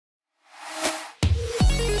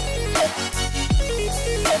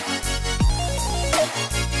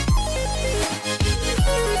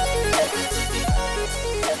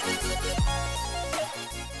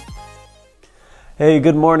Hey,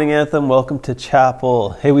 good morning, Anthem. Welcome to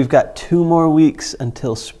chapel. Hey, we've got 2 more weeks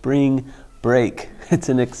until spring break. It's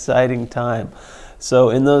an exciting time.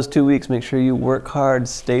 So in those 2 weeks, make sure you work hard,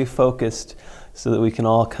 stay focused, so that we can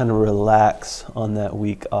all kind of relax on that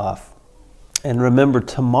week off. And remember,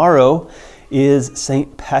 tomorrow is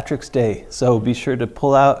St. Patrick's Day. So be sure to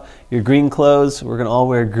pull out your green clothes. We're going to all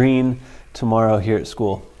wear green tomorrow here at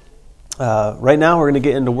school. Right now, we're going to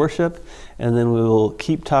get into worship, and then we will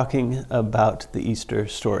keep talking about the Easter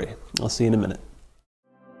story. I'll see you in a minute.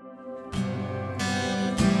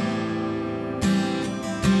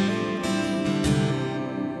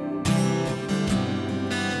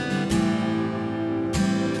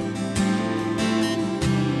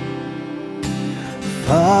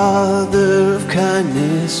 Father of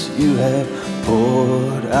kindness, you have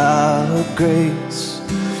poured out grace.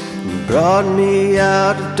 You brought me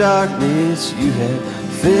out of darkness, you have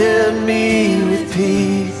filled me with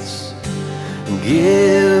peace.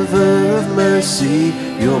 Giver of mercy,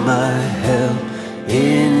 you're my help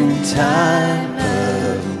in time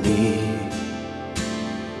of need.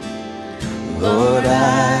 Lord,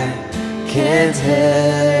 I can't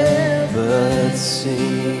help but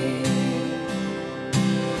sing.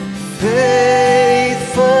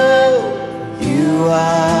 Faithful you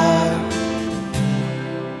are,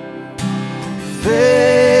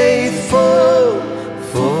 faithful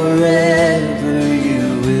forever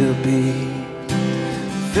you will be.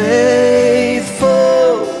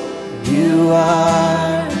 Faithful you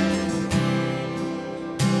are,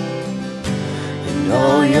 and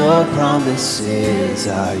all your promises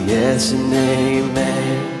are yes and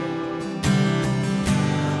amen.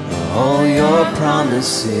 All your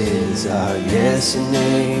promises are yes and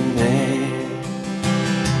amen.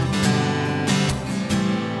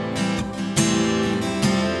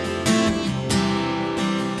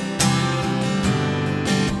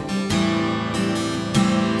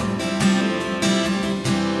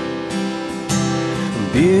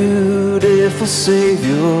 Beautiful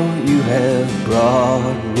Savior, you have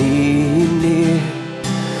brought me near.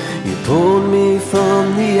 You pulled me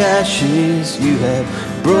from the ashes, you have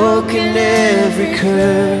broken every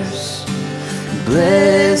curse.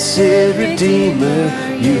 Blessed Redeemer,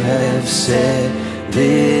 you have set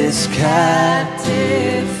this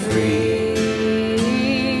captive free.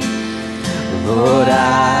 Lord,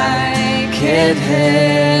 I can't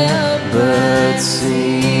help but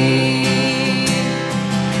sing.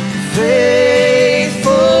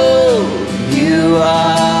 Faithful you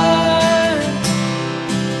are,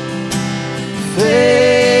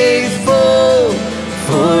 faithful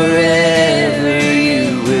forever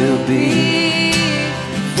you will be.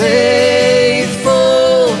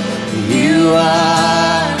 Faithful you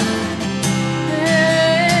are,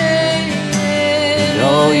 and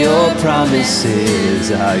all your promises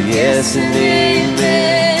are yes and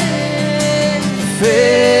amen.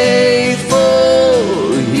 Faithful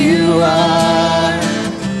you are,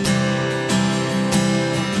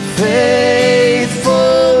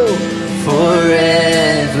 faithful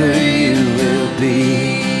forever you will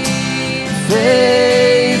be.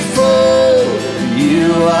 Faithful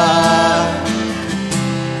you are,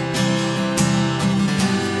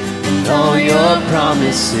 and all your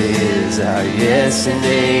promises are yes and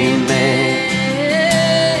amen.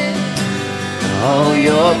 All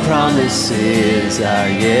your promises are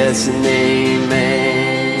yes and amen.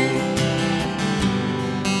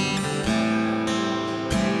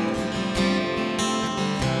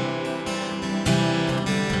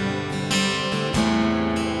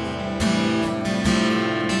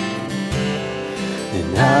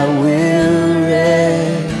 And I will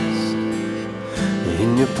rest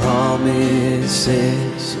in your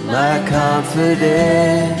promises. My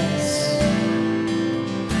confidence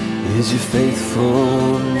is your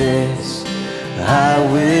faithfulness. I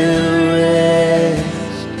will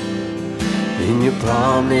rest in your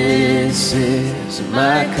promises.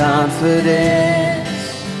 My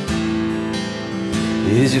confidence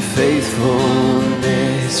is your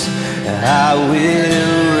faithfulness. I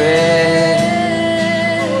will rest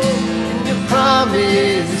in your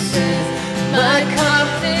promises. My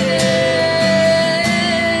confidence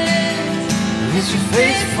is your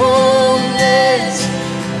faithfulness.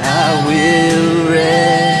 I will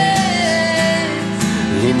rest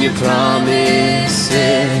in your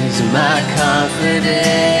promises. My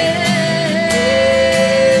confidence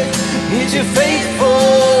is your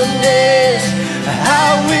faithfulness.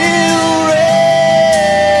 I will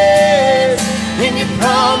rest in your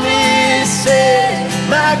promises.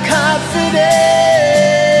 My confidence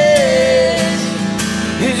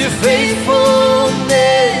is your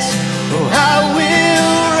faithfulness. Oh, I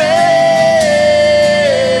will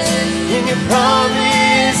rest in your promise.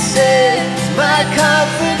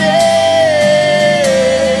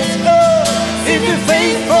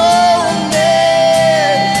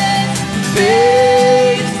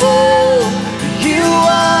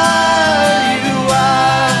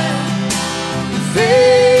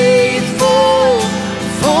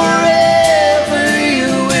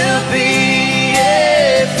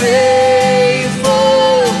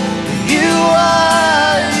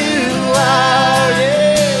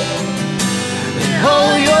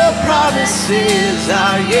 promises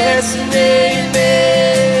are yes and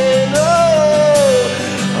amen. Oh,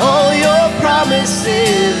 all your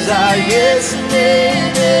promises are yes and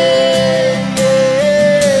amen.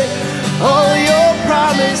 Yeah. All your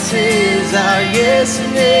promises are yes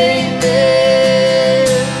and amen.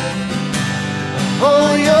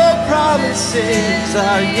 All your promises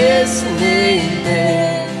are yes and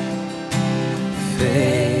amen.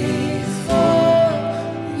 Faithful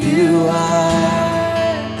you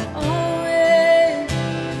are, always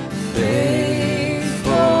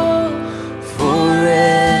faithful,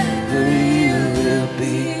 forever you will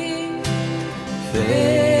be.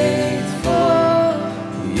 Faithful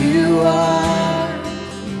you are.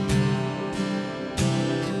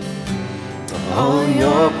 All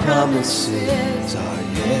your promises are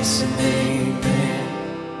yes and amen.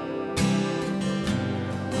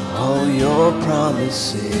 All your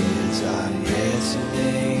promises are yes and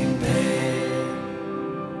amen.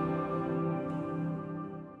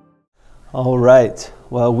 All right.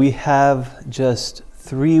 Well, we have just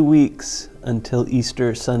 3 weeks until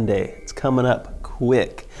Easter Sunday. It's coming up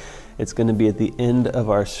quick. It's going to be at the end of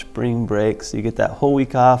our spring break, so you get that whole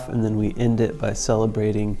week off, and then we end it by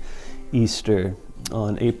celebrating Easter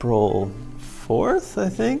on April 4th, I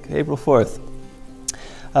think? April 4th.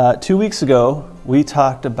 2 weeks ago, we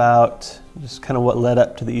talked about just kind of what led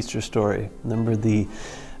up to the Easter story. Remember the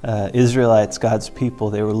Israelites, God's people,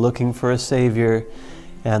 they were looking for a Savior,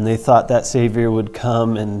 and they thought that Savior would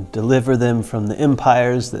come and deliver them from the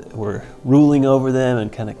empires that were ruling over them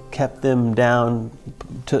and kind of kept them down.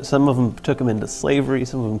 Some of them took them into slavery,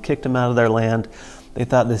 some of them kicked them out of their land. They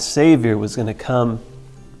thought this Savior was going to come,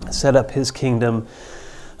 set up his kingdom,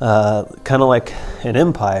 kind of like an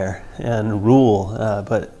empire, and rule.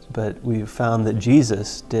 But we found that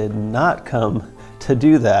Jesus did not come to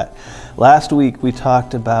do that. Last week we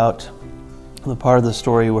talked about the part of the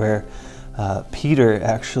story where Peter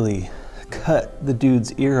actually cut the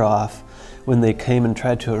dude's ear off when they came and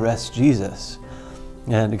tried to arrest Jesus.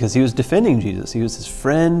 And because he was defending Jesus, he was his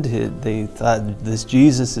friend. They thought this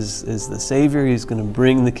Jesus is the Savior. He's going to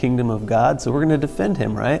bring the kingdom of God, so we're going to defend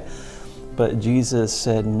him, right? But Jesus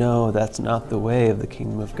said, no, that's not the way of the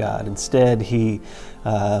kingdom of God. Instead, he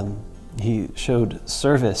showed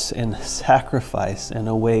service and sacrifice and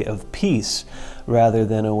a way of peace rather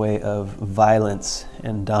than a way of violence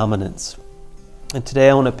and dominance. And today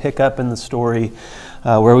I want to pick up in the story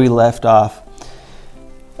where we left off.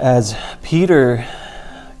 As Peter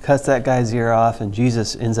cuts that guy's ear off and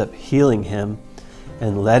Jesus ends up healing him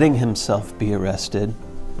and letting himself be arrested,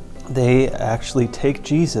 they actually take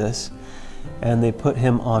Jesus and they put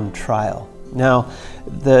him on trial. Now,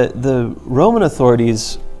 the Roman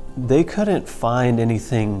authorities, they couldn't find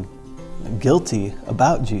anything guilty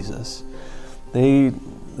about Jesus. They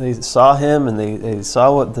saw him and they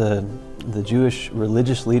saw what the Jewish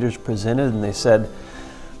religious leaders presented, and they said,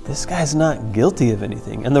 this guy's not guilty of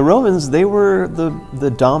anything. And the Romans, they were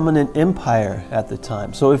the dominant empire at the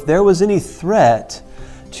time. So if there was any threat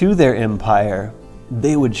to their empire,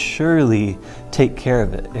 they would surely take care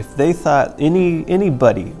of it. If they thought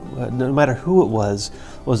anybody, no matter who it was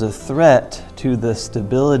a threat to the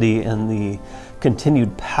stability and the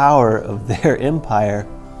continued power of their empire,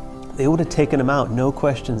 they would have taken him out, no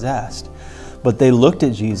questions asked. But they looked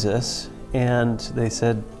at Jesus and they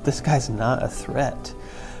said, this guy's not a threat.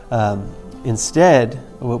 Instead,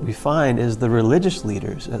 what we find is the religious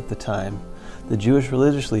leaders at the time, the Jewish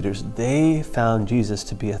religious leaders, they found Jesus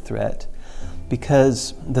to be a threat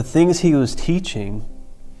because the things he was teaching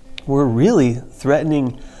were really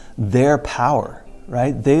threatening their power,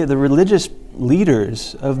 right? The religious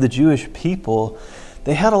leaders of the Jewish people,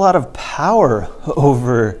 they had a lot of power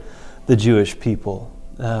over the Jewish people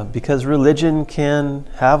because religion can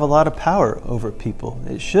have a lot of power over people.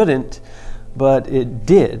 It shouldn't, but it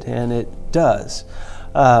did, and it does.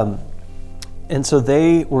 And so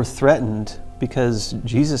they were threatened because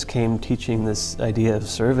Jesus came teaching this idea of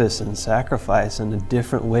service and sacrifice and a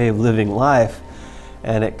different way of living life,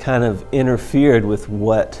 and it kind of interfered with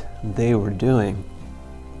what they were doing.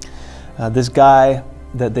 This guy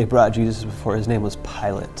that they brought Jesus before, his name was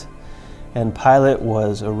Pilate. And Pilate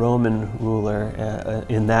was a Roman ruler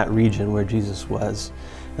in that region where Jesus was.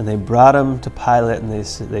 And they brought him to Pilate and they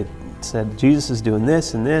said, Jesus is doing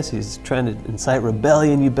this and this. He's trying to incite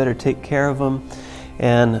rebellion. You better take care of him.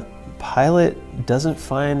 And Pilate doesn't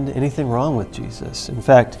find anything wrong with Jesus. In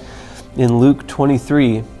fact, in Luke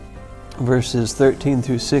 23, verses 13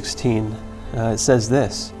 through 16, it says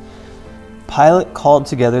this: Pilate called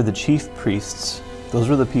together the chief priests. Those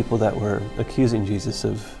were the people that were accusing Jesus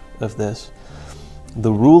of this.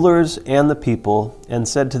 The rulers and the people, and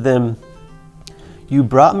said to them, "You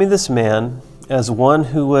brought me this man as one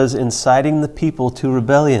who was inciting the people to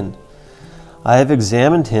rebellion. I have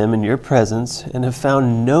examined him in your presence and have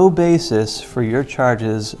found no basis for your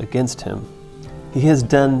charges against him. He has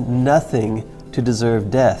done nothing to deserve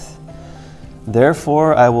death.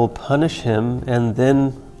 Therefore, I will punish him and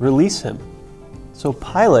then release him." So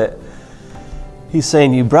Pilate, he's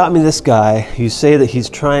saying, you brought me this guy. You say that he's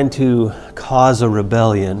trying to cause a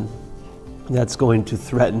rebellion that's going to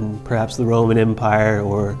threaten perhaps the Roman Empire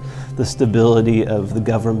or the stability of the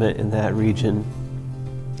government in that region.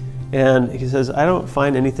 And he says, I don't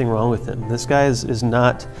find anything wrong with him. This guy is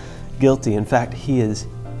not guilty. In fact, he is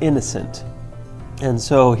innocent. And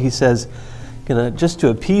so he says, just to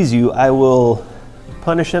appease you, I will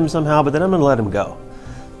punish him somehow, but then I'm going to let him go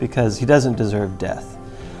because he doesn't deserve death.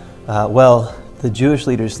 Well, the Jewish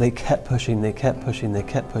leaders, they kept pushing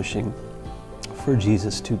for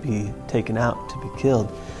Jesus to be taken out, to be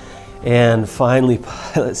killed. And finally,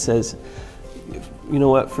 Pilate says, you know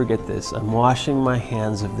what, forget this. I'm washing my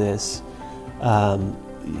hands of this.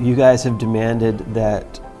 You guys have demanded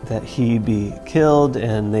that he be killed,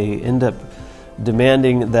 and they end up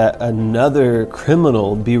demanding that another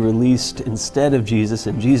criminal be released instead of Jesus,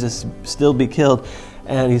 and Jesus still be killed.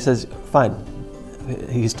 And he says, fine.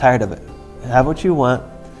 He's tired of it. Have what you want.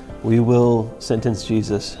 We will sentence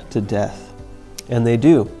Jesus to death. And they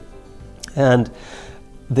do. And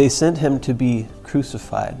they sent him to be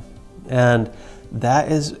crucified. And that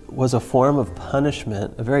was a form of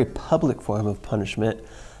punishment, a very public form of punishment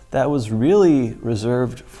that was really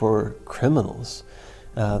reserved for criminals.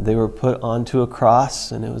 They were put onto a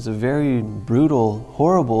cross, and it was a very brutal,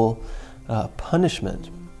 horrible punishment.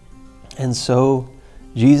 And so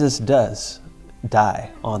Jesus does die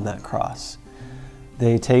on that cross.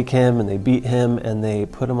 They take him and they beat him and they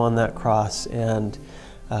put him on that cross, and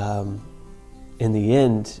in the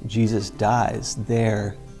end, Jesus dies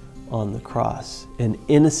there on the cross. An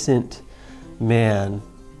innocent man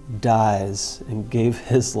dies and gave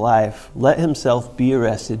his life, let himself be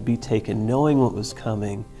arrested, be taken, knowing what was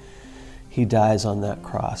coming. He dies on that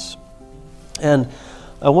cross. And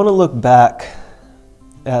I want to look back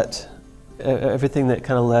at everything that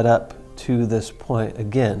kind of led up to this point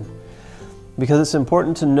again, because it's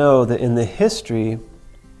important to know that in the history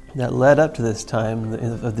that led up to this time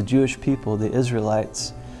of the Jewish people, the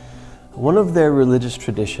Israelites, one of their religious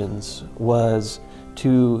traditions was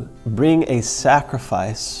to bring a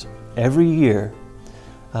sacrifice every year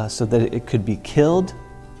so that it could be killed,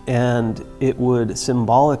 and it would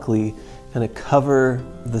symbolically kind of cover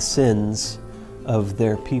the sins of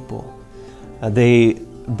their people. They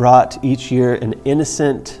brought each year an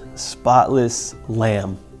innocent, spotless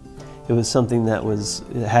lamb. It was something that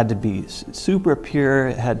it had to be super pure,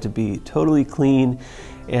 it had to be totally clean,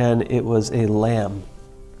 and it was a lamb.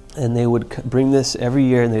 And they would bring this every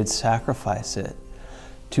year and they'd sacrifice it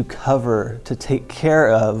to cover, to take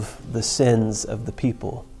care of the sins of the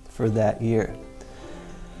people for that year.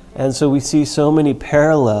 And so we see so many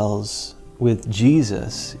parallels with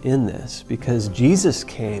Jesus in this, because Jesus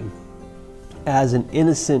came as an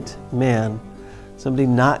innocent man, somebody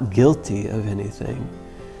not guilty of anything,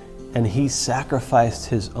 and he sacrificed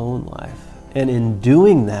his own life. And in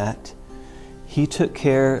doing that, he took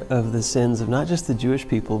care of the sins of not just the Jewish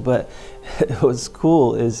people, but what's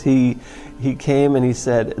cool is he came and he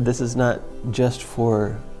said, this is not just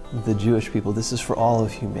for the Jewish people, this is for all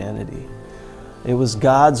of humanity. It was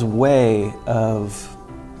God's way of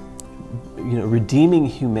redeeming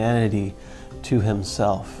humanity to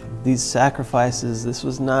himself. These sacrifices, this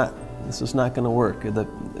was not going to work.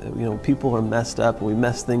 People are messed up, and we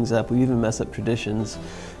mess things up. We even mess up traditions,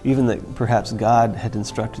 even that perhaps God had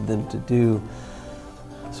instructed them to do.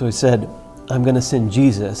 So he said, I'm going to send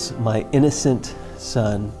Jesus, my innocent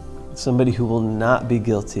son, somebody who will not be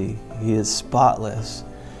guilty. He is spotless,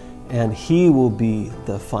 and he will be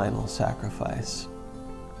the final sacrifice.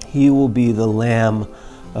 He will be the Lamb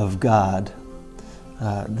of God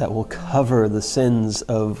that will cover the sins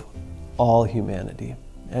of all humanity.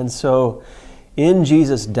 And so in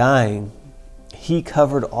Jesus dying, he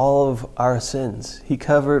covered all of our sins. He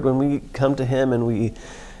covered, when we come to him and we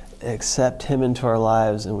accept him into our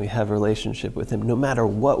lives and we have a relationship with him, no matter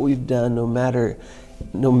what we've done, no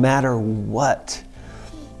matter what,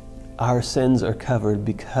 our sins are covered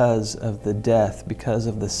because of the death, because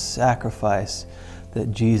of the sacrifice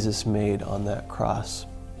that Jesus made on that cross.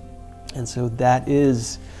 And so that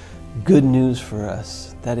is good news for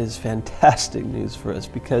us. That is fantastic news for us,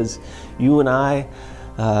 because you and I,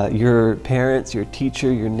 your parents, your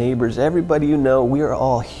teacher, your neighbors, everybody you know, we are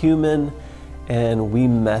all human and we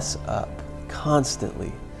mess up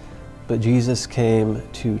constantly. But Jesus came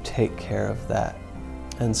to take care of that.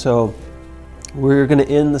 And so we're going to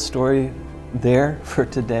end the story there for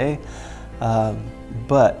today.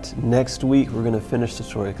 But next week we're going to finish the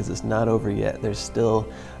story because it's not over yet. There's still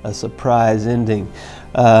a surprise ending.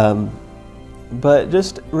 But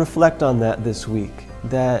just reflect on that this week,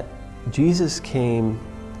 that Jesus came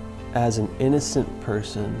as an innocent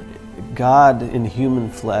person, God in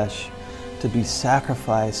human flesh, to be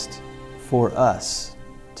sacrificed for us,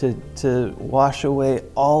 to wash away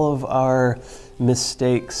all of our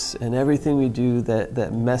mistakes and everything we do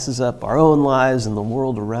that messes up our own lives and the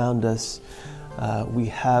world around us. We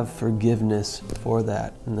have forgiveness for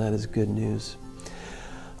that, and that is good news.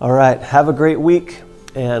 All right, have a great week,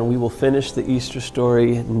 and we will finish the Easter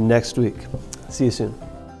story next week. See you soon.